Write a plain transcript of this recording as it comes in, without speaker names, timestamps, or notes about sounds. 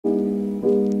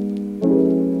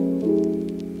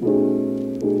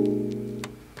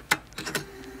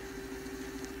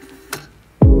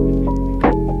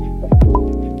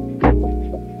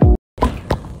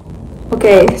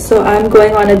Okay, so I'm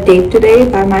going on a date today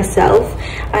by myself.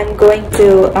 I'm going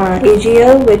to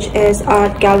AGO, which is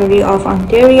Art Gallery of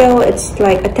Ontario. It's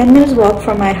like a 10 minutes walk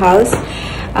from my house.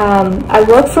 I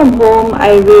work from home.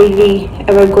 I rarely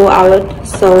ever go out,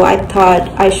 so I thought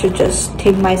I should just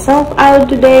take myself out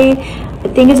today. I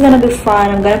think it's gonna be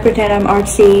fun. I'm gonna pretend I'm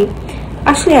artsy.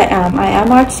 Actually, I am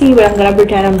artsy, but I'm gonna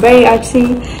pretend I'm very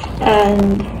artsy.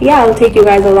 And yeah, I'll take you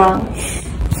guys along.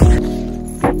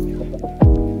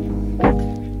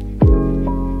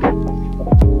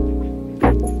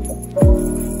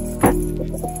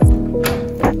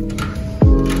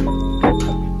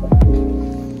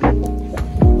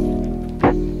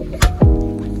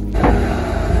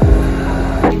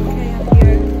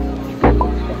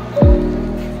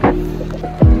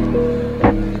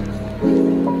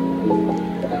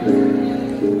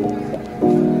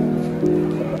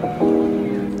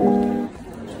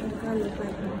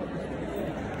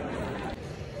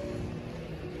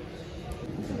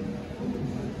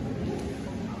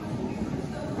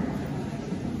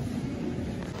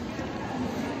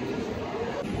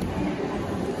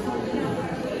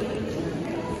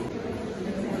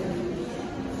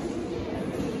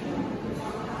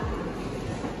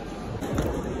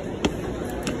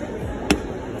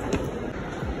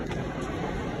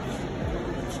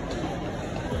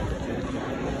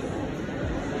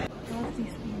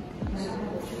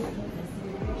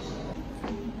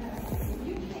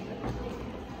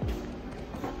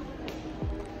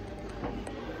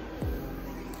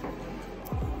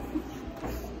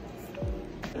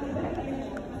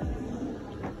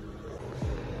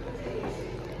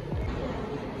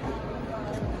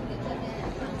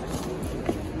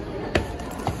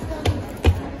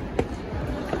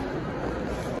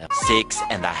 Six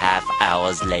and a half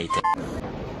hours later.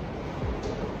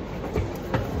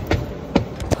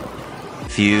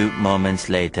 Few moments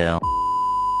later.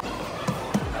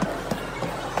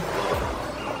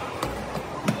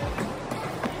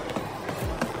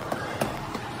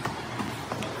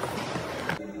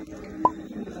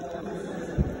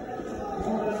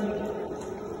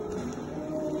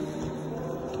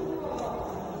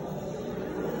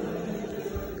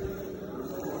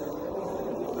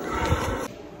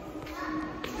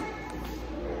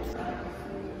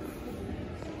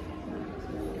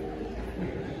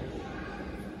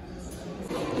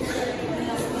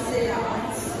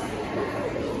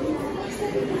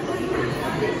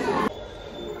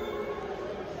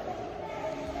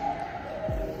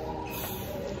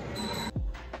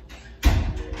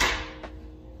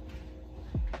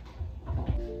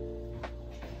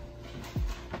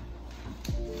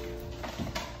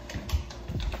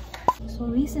 So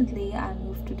recently I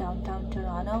moved to downtown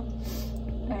Toronto,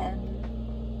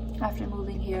 and after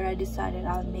moving here I decided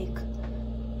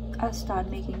I'll start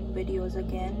making videos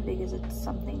again because it's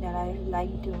something that I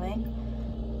like doing,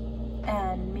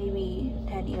 and maybe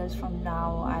 10 years from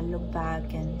now I'll look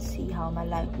back and see how my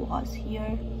life was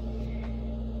here.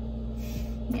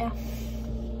 Yeah,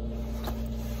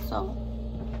 so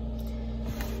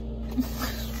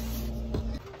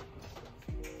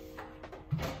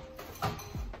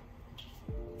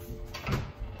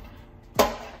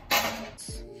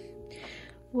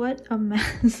what a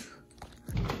mess.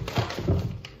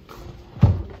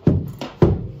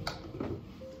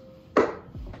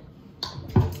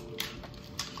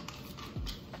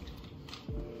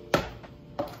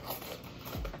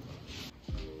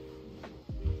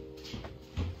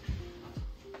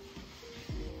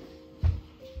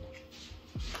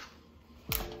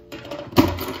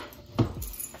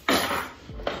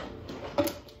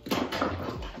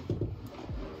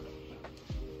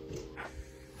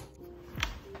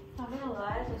 I'm not gonna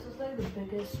lie, this is like the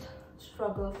biggest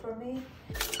struggle for me.